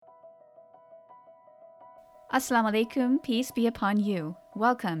Assalamu alaikum, peace be upon you.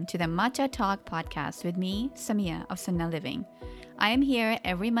 Welcome to the Matcha Talk podcast with me, Samia of Sunnah Living. I am here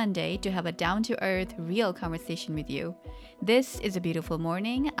every Monday to have a down to earth, real conversation with you. This is a beautiful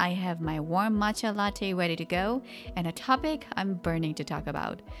morning. I have my warm matcha latte ready to go and a topic I'm burning to talk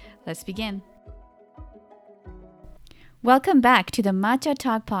about. Let's begin. Welcome back to the Matcha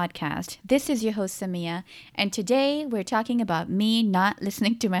Talk podcast. This is your host Samia, and today we're talking about me not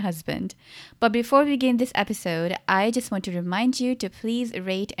listening to my husband. But before we begin this episode, I just want to remind you to please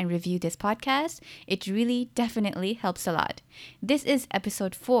rate and review this podcast. It really definitely helps a lot. This is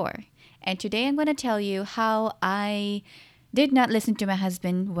episode 4, and today I'm going to tell you how I did not listen to my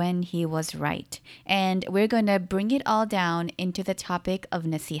husband when he was right. And we're going to bring it all down into the topic of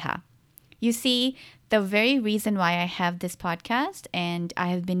nasiha. You see, the very reason why I have this podcast and I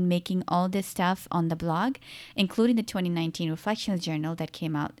have been making all this stuff on the blog, including the 2019 Reflections Journal that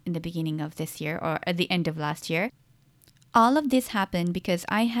came out in the beginning of this year or at the end of last year. All of this happened because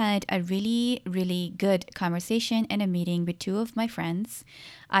I had a really good conversation and a meeting with two of my friends.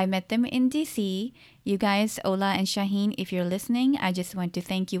 I met them in DC. You guys, Ola and Shaheen, if you're listening, I just want to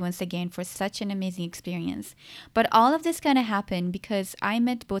thank you once again for such an amazing experience. But all of this kind of happened because I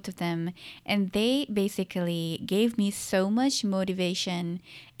met both of them and they basically gave me so much motivation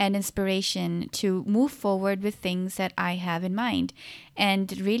and inspiration to move forward with things that I have in mind.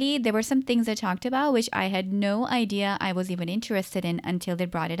 And really, there were some things I talked about which I had no idea I was even interested in until they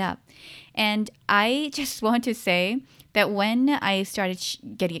brought it up. And I just want to say that when I started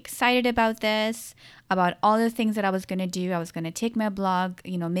getting excited about this, about all the things that I was going to do, I was going to take my blog,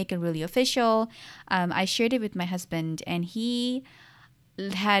 make it really official. I shared it with my husband, and he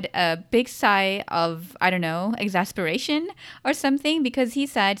had a big sigh of, I don't know, exasperation or something, because he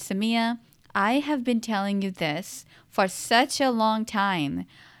said, Samia, I have been telling you this for such a long time.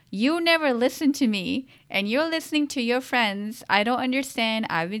 You never listen to me and you're listening to your friends. I don't understand.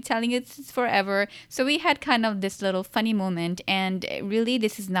 I've been telling you this forever. So we had kind of this little funny moment. And really,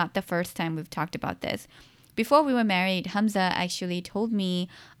 this is not the first time we've talked about this. Before we were married, Hamza actually told me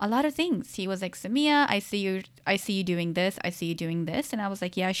a lot of things. He was like, Samia, I see you doing this. I see you doing this. And I was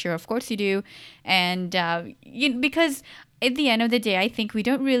like, yeah, sure. Of course you do. And because at the end of the day, I think we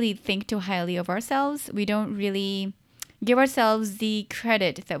don't really think too highly of ourselves. We don't really give ourselves the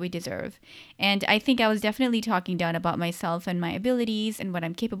credit that we deserve. And I think I was definitely talking down about myself and my abilities and what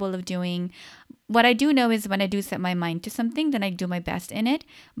I'm capable of doing. What I do know is when I do set my mind to something, then I do my best in it.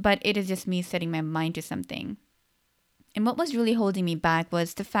 But it is just me setting my mind to something. And what was really holding me back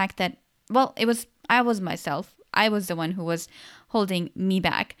was the fact that, I was myself. I was the one who was holding me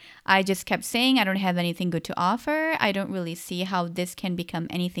back. I just kept saying I don't have anything good to offer. I don't really see how this can become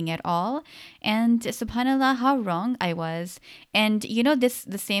anything at all. And subhanAllah, how wrong I was. And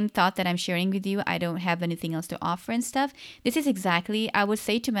the same thought that I'm sharing with you, I don't have anything else to offer and stuff. This is exactly I would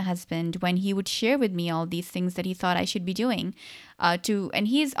say to my husband when he would share with me all these things that he thought I should be doing. And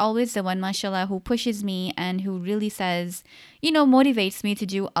he is always the one, mashallah, who pushes me and who really says, motivates me to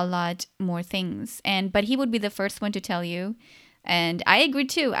do a lot more things. But he would be the first one to tell you. And I agree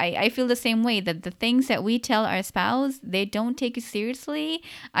too. I feel the same way that the things that we tell our spouse, they don't take it seriously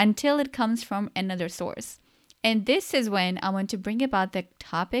until it comes from another source. And this is when I want to bring about the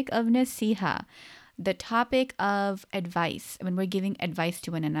topic of nasiha, the topic of advice, when we're giving advice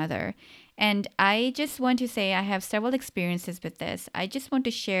to one another. And I just want to say I have several experiences with this. I just want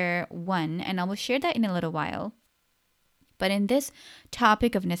to share one, and I will share that in a little while. But in this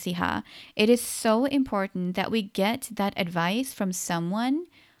topic of nasiha, it is so important that we get that advice from someone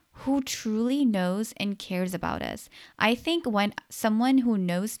who truly knows and cares about us. I think when someone who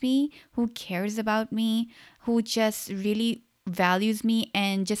knows me, who cares about me, who just really values me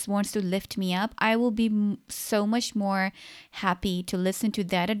and just wants to lift me up, I will be so much more happy to listen to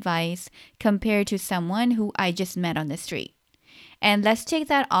that advice compared to someone who I just met on the street. And let's take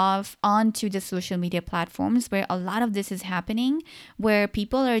that off onto the social media platforms where a lot of this is happening, where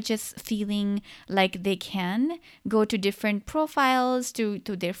people are just feeling like they can go to different profiles, to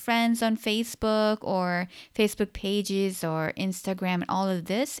their friends on Facebook or Facebook pages or Instagram and all of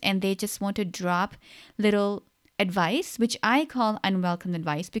this, and they just want to drop little advice, which I call unwelcome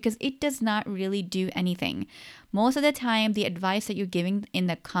advice, because it does not really do anything. Most of the time, the advice that you're giving in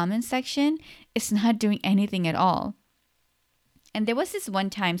the comment section is not doing anything at all. And there was this one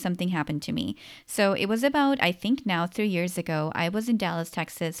time something happened to me. So it was about, I think now, 3 years ago. I was in Dallas,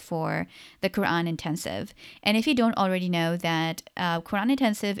 Texas for the Quran Intensive. And if you don't already know that Quran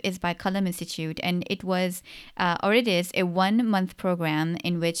Intensive is by Qalam Institute, and it was, or it is, a 1 month program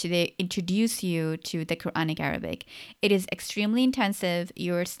in which they introduce you to the Quranic Arabic. It is extremely intensive.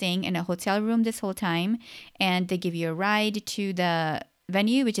 You're staying in a hotel room this whole time, and they give you a ride to the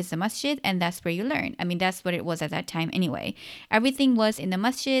venue, which is the masjid, and that's where you learn. I mean, that's what it was at that time anyway. Everything was in the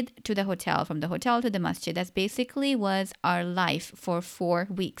masjid to the hotel, from the hotel to the masjid. That's basically was our life for 4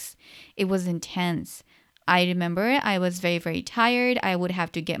 weeks. It was intense. I remember I was very, very tired. I would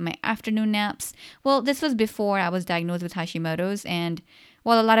have to get my afternoon naps. Well, this was before I was diagnosed with Hashimoto's, and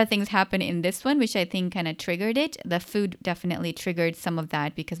well, a lot of things happened in this one, which I think kind of triggered it. The food definitely triggered some of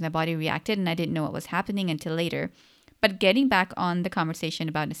that because my body reacted and I didn't know what was happening until later. But getting back on the conversation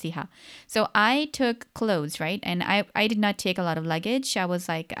about Nasiha. So I took clothes, right? And I did not take a lot of luggage. I was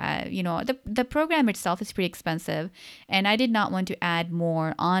like, the program itself is pretty expensive. And I did not want to add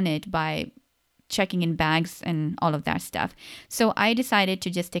more on it by checking in bags and all of that stuff. So I decided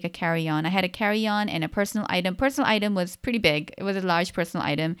to just take a carry-on. I had a carry-on and a personal item. Personal item was pretty big. It was a large personal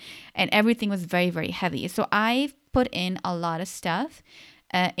item. And everything was very, very heavy. So I put in a lot of stuff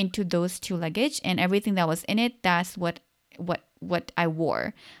into those two luggage, and everything that was in it, that's what I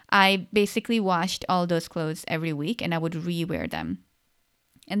wore. I basically washed all those clothes every week and I would rewear them.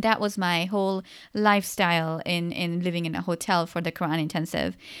 And that was my whole lifestyle in living in a hotel for the Quran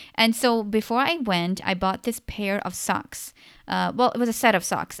Intensive. And so before I went, I bought this pair of socks. Well, it was a set of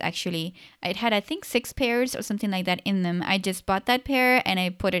socks, actually. It had, I think, 6 pairs or something like that in them. I just bought that pair and I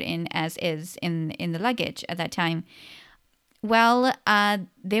put it in as is in the luggage at that time. Well,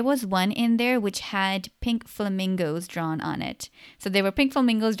 there was one in there which had pink flamingos drawn on it. So there were pink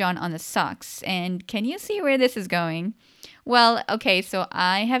flamingos drawn on the socks. And can you see where this is going? Well, okay, so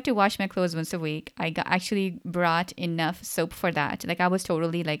I have to wash my clothes once a week. Actually brought enough soap for that. Like I was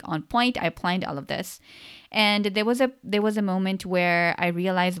totally like on point. I planned all of this. And there was a moment where I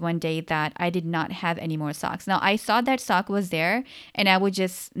realized one day that I did not have any more socks. Now I saw that sock was there and I would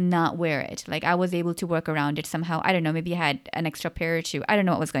just not wear it. Like I was able to work around it somehow. I don't know, maybe I had an extra pair or two. I don't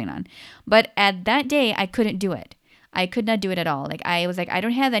know what was going on. But at that day I couldn't do it. I could not do it at all. Like I was like, I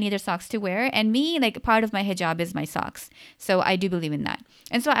don't have any other socks to wear. And me, like part of my hijab is my socks. So I do believe in that.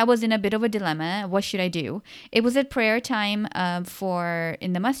 And so I was in a bit of a dilemma. What should I do? It was at prayer time for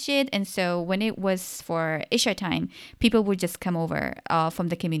in the masjid. And so when it was for Isha time, people would just come over from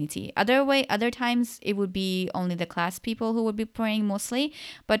the community. Other times it would be only the class people who would be praying mostly.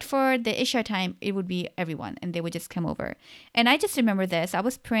 But for the Isha time, it would be everyone and they would just come over. And I just remember this. I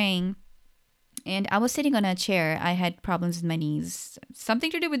was praying. And I was sitting on a chair. I had problems with my knees.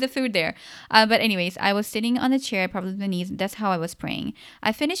 Something to do with the food there. But anyways, I was sitting on a chair, problems with my knees. That's how I was praying.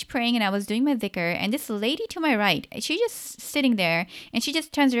 I finished praying and I was doing my dhikr. And this lady to my right, she just sitting there. And she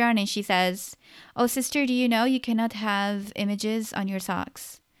just turns around and she says, "Oh, sister, do you know you cannot have images on your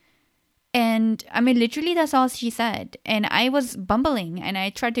socks?" And I mean, literally, that's all she said. And I was bumbling and I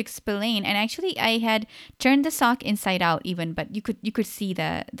tried to explain. And actually, I had turned the sock inside out even, but you could see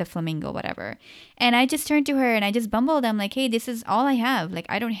the flamingo, whatever. And I just turned to her and I just bumbled. I'm like, hey, this is all I have. Like,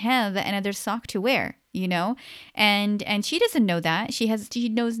 I don't have another sock to wear, you know? And she doesn't know that. She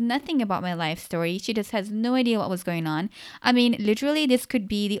knows nothing about my life story. She just has no idea what was going on. I mean, literally, this could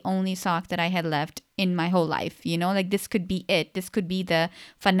be the only sock that I had left in my whole life, you know? Like, this could be it. This could be the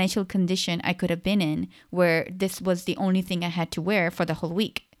financial condition I could have been in where this was the only thing I had to wear for the whole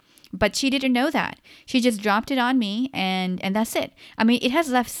week. But she didn't know that. She just dropped it on me and that's it. I mean, it has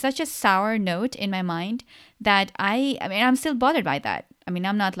left such a sour note in my mind that I mean, I'm still bothered by that. I mean,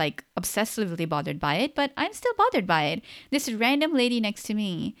 I'm not like obsessively bothered by it, but I'm still bothered by it. This random lady next to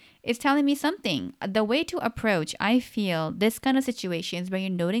me is telling me something. The way to approach, I feel, this kind of situations where you're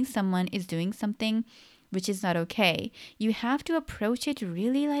noting someone is doing something which is not okay. You have to approach it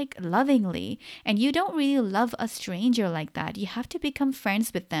really like lovingly. And you don't really love a stranger like that. You have to become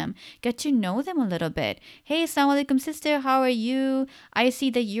friends with them. Get to know them a little bit. Hey, assalamu alaikum sister, how are you? I see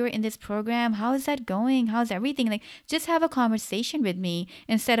that you're in this program. How is that going? How's everything? Like, just have a conversation with me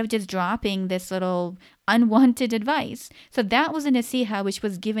instead of just dropping this little unwanted advice. So that was a nasiha which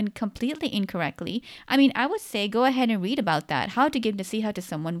was given completely incorrectly. I mean, I would say go ahead and read about that. How to give nasiha to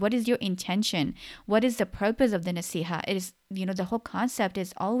someone. What is your intention? What is the purpose of the nasiha? It is, the whole concept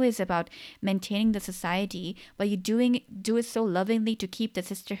is always about maintaining the society, but you do it so lovingly to keep the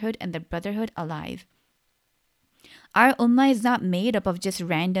sisterhood and the brotherhood alive. Our ummah is not made up of just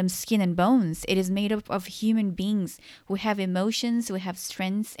random skin and bones. It is made up of human beings who have emotions, who have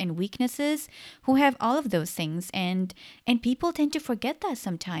strengths and weaknesses, who have all of those things. And people tend to forget that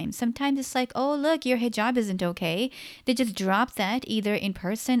sometimes. Sometimes it's like, oh look, your hijab isn't okay. They just drop that either in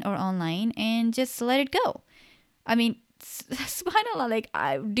person or online and just let it go. I mean, subhanallah, like,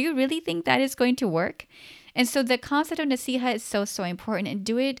 do you really think that is going to work? And so the concept of nasiha is so, so important, and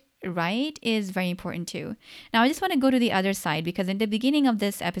do it right is very important too. Now, I just want to go to the other side because in the beginning of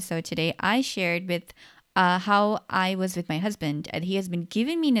this episode today, I shared with how I was with my husband, and he has been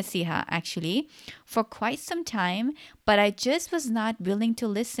giving me nasiha actually for quite some time, but I just was not willing to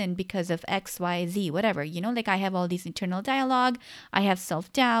listen because of X, Y, Z, whatever. Like I have all these internal dialogue, I have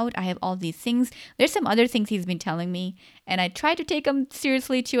self doubt, I have all these things. There's some other things he's been telling me, and I try to take them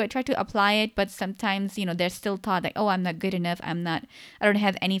seriously too. I try to apply it, but sometimes, there's still thought like, oh, I'm not good enough. I don't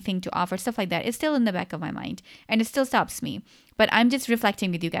have anything to offer, stuff like that. It's still in the back of my mind, and it still stops me. But I'm just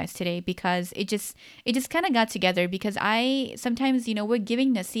reflecting with you guys today because it just kind of got together because I sometimes, we're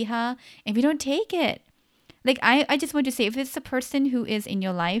giving nasiha and we don't take it. Like I just want to say, if it's a person who is in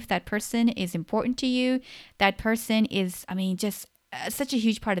your life, that person is important to you. That person is, just such a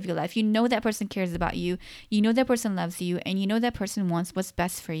huge part of your life. That person cares about you. That person loves you, and that person wants what's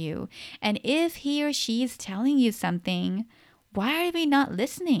best for you. And if he or she is telling you something, why are we not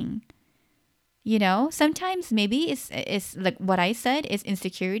listening? Sometimes maybe it's like what I said is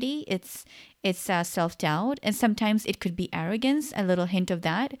insecurity. It's self-doubt, and sometimes it could be arrogance, a little hint of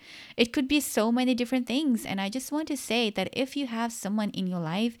that. It could be so many different things. And I just want to say that if you have someone in your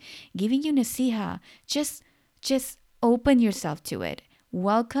life giving you nasiha, just open yourself to it.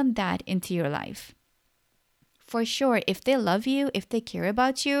 Welcome that into your life. For sure, if they love you, if they care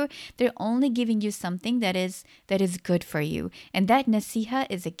about you, they're only giving you something that is good for you. And that nasiha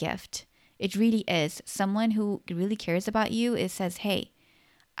is a gift. It really is. Someone who really cares about you, it says, hey,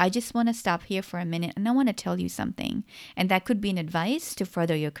 I just want to stop here for a minute and I want to tell you something. And that could be an advice to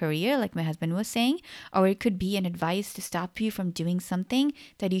further your career, like my husband was saying, or it could be an advice to stop you from doing something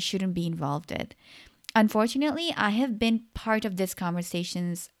that you shouldn't be involved in. Unfortunately, I have been part of these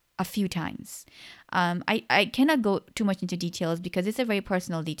conversations a few times. I cannot go too much into details because it's a very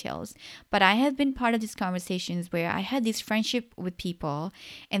personal details, but I have been part of these conversations where I had this friendship with people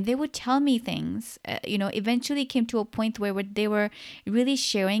and they would tell me things, eventually came to a point where they were really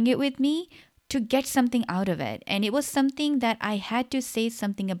sharing it with me to get something out of it. And it was something that I had to say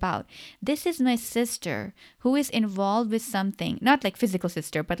something about. This is my sister who is involved with something, not like physical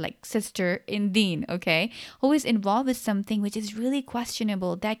sister, but like sister in deen, okay? Who is involved with something which is really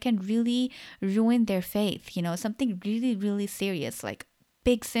questionable, that can really ruin their faith, something really, really serious, like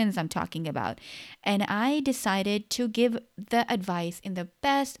big sins I'm talking about. And I decided to give the advice in the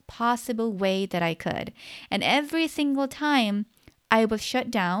best possible way that I could. And every single time, I was shut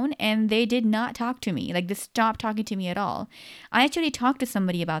down and they did not talk to me. Like they stopped talking to me at all. I actually talked to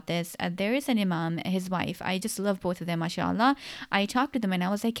somebody about this. There is an imam, his wife. I just love both of them, mashallah. I talked to them and I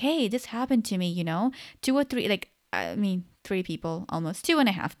was like, hey, this happened to me, 3 people, almost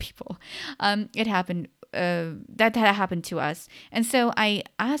 2.5 people. It happened. That had happened to us. And so I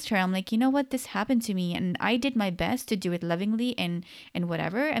asked her, I'm like, you know what, this happened to me and I did my best to do it lovingly and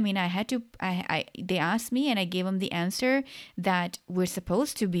whatever. I mean, I had to, they asked me and I gave them the answer that we're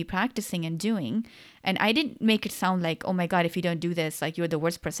supposed to be practicing and doing. And I didn't make it sound like, oh my God, if you don't do this, like you're the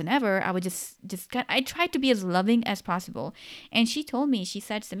worst person ever. I would I tried to be as loving as possible. And she told me, she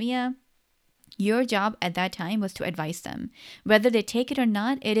said, Samia, your job at that time was to advise them. Whether they take it or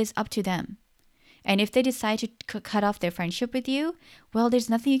not, it is up to them. And if they decide to cut off their friendship with you, well, there's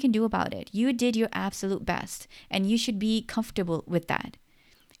nothing you can do about it. You did your absolute best, and you should be comfortable with that.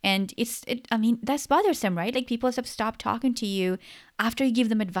 And that's bothersome, right? Like people stop talking to you after you give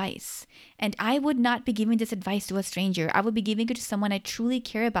them advice. And I would not be giving this advice to a stranger. I would be giving it to someone I truly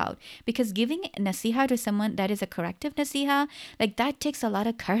care about. Because giving nasiha to someone that is a corrective nasiha, like that takes a lot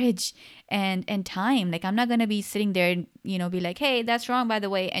of courage and time. Like I'm not going to be sitting there and, be like, hey, that's wrong, by the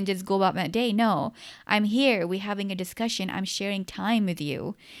way, and just go about my day. No, I'm here. We're having a discussion. I'm sharing time with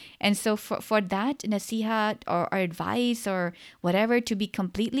you. And so for that nasiha or advice or whatever to be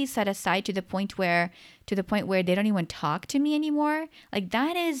completely set aside to the point where they don't even talk to me anymore, like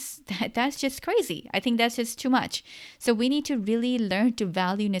that's just crazy. I think that's just too much. So we need to really learn to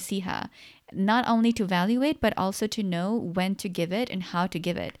value nasiha, not only to value it, but also to know when to give it and how to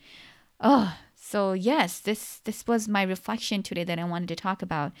give it. Oh, so yes, this was my reflection today that I wanted to talk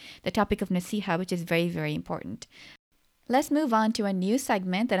about, the topic of nasiha, which is very, very important. Let's move on to a new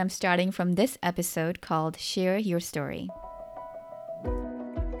segment that I'm starting from this episode called Share Your Story.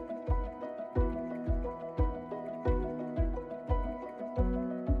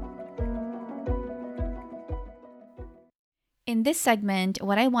 In this segment,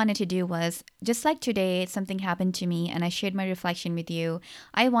 what I wanted to do was just like today, something happened to me and I shared my reflection with you.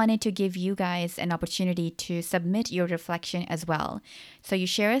 I wanted to give you guys an opportunity to submit your reflection as well. So you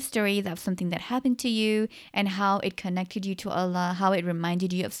share a story of something that happened to you and how it connected you to Allah, how it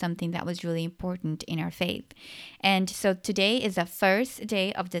reminded you of something that was really important in our faith. And so today is the first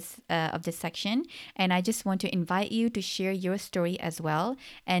day of this section, and I just want to invite you to share your story as well.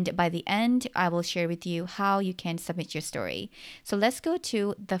 And by the end, I will share with you how you can submit your story. So let's go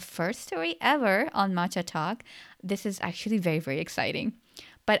to the first story ever on Matcha Talk. This is actually very, very exciting.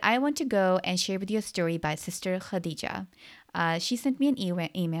 But I want to go and share with you a story by Sister Khadija. She sent me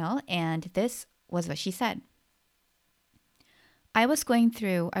an email, and this was what she said. I was going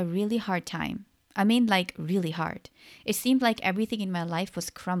through a really hard time. I mean, like, really hard. It seemed like everything in my life was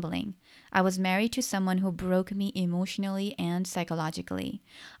crumbling. I was married to someone who broke me emotionally and psychologically.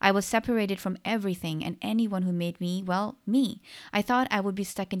 I was separated from everything and anyone who made me, well, me. I thought I would be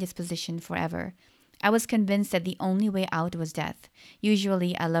stuck in this position forever. I was convinced that the only way out was death.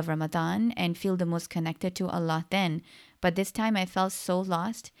 Usually, I love Ramadan and feel the most connected to Allah then, but this time I felt so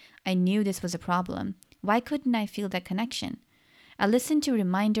lost. I knew this was a problem. Why couldn't I feel that connection? I listened to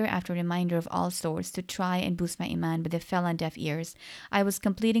reminder after reminder of all sorts to try and boost my iman, but they fell on deaf ears. I was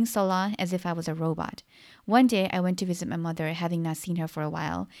completing salah as if I was a robot. One day, I went to visit my mother, having not seen her for a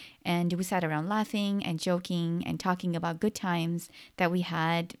while, and we sat around laughing and joking and talking about good times that we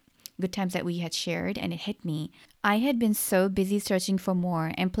had shared, and it hit me. I had been so busy searching for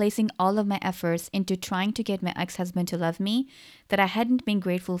more and placing all of my efforts into trying to get my ex-husband to love me that I hadn't been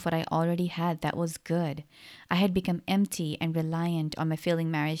grateful for what I already had that was good. I had become empty and reliant on my failing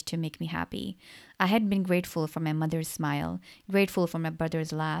marriage to make me happy. I had been grateful for my mother's smile, grateful for my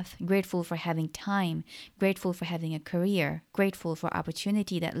brother's laugh, grateful for having time, grateful for having a career, grateful for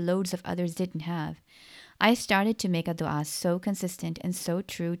opportunity that loads of others didn't have. I started to make a dua so consistent and so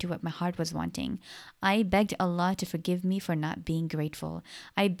true to what my heart was wanting. I begged Allah to forgive me for not being grateful.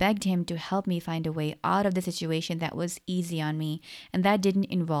 I begged Him to help me find a way out of the situation that was easy on me and that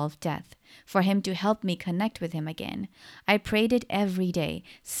didn't involve death. For Him to help me connect with Him again. I prayed it every day,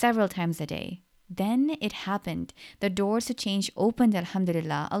 several times a day. Then it happened. The doors to change opened,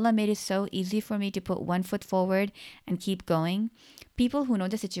 alhamdulillah. Allah made it so easy for me to put one foot forward and keep going. People who know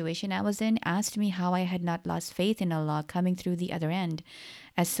the situation I was in asked me how I had not lost faith in Allah coming through the other end,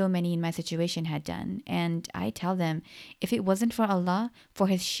 as so many in my situation had done. And I tell them, if it wasn't for Allah, for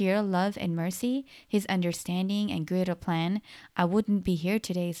His sheer love and mercy, His understanding and greater plan, I wouldn't be here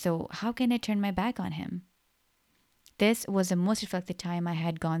today. So how can I turn my back on Him? This was the most reflective time I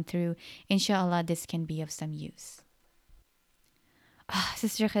had gone through. Inshallah, this can be of some use.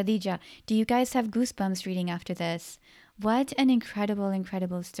 Sister Khadija, do you guys have goosebumps reading after this? What an incredible,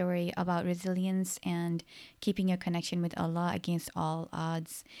 incredible story about resilience and keeping your connection with Allah against all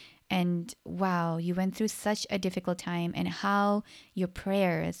odds. And wow, you went through such a difficult time, and how your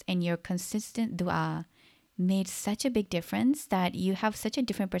prayers and your consistent dua made such a big difference that you have such a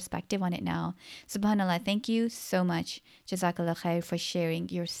different perspective on it now. Subhanallah, thank you so much, Jazakallah khair, for sharing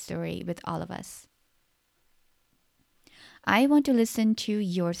your story with all of us. I want to listen to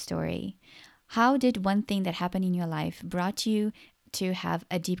your story. How did one thing that happened in your life brought you to have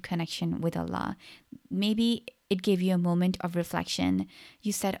a deep connection with Allah? Maybe it gave you a moment of reflection.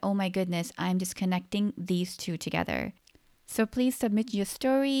 You said, oh my goodness, I'm just connecting these two together. So please submit your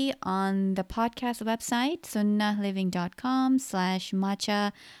story on the podcast website,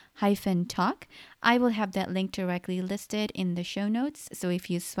 sunnaliving.com/matcha-talk. I will have that link directly listed in the show notes. So if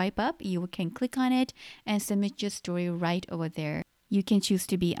you swipe up, you can click on it and submit your story right over there. You can choose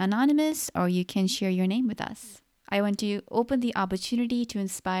to be anonymous or you can share your name with us. I want to open the opportunity to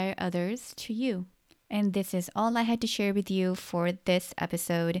inspire others to you. And this is all I had to share with you for this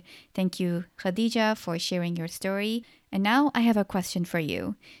episode. Thank you, Khadija, for sharing your story. And now I have a question for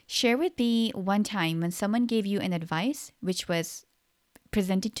you. Share with me one time when someone gave you an advice which was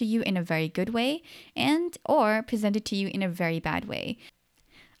presented to you in a very good way and or presented to you in a very bad way.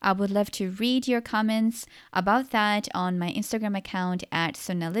 I would love to read your comments about that on my Instagram account at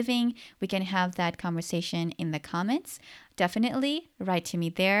Sunnah Living. We can have that conversation in the comments. Definitely write to me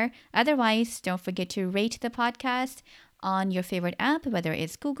there. Otherwise, don't forget to rate the podcast on your favorite app, whether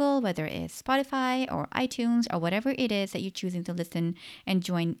it's Google, whether it's Spotify or iTunes or whatever it is that you're choosing to listen and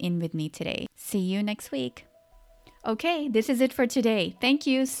join in with me today. See you next week. Okay, this is it for today. Thank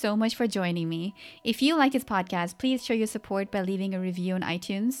you so much for joining me. If you like this podcast, please show your support by leaving a review on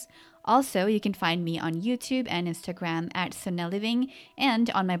iTunes. Also, you can find me on YouTube and Instagram at Sunna Living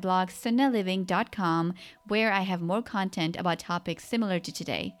and on my blog sunnaliving.com, where I have more content about topics similar to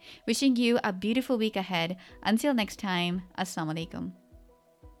today. Wishing you a beautiful week ahead. Until next time, Assalamu alaikum.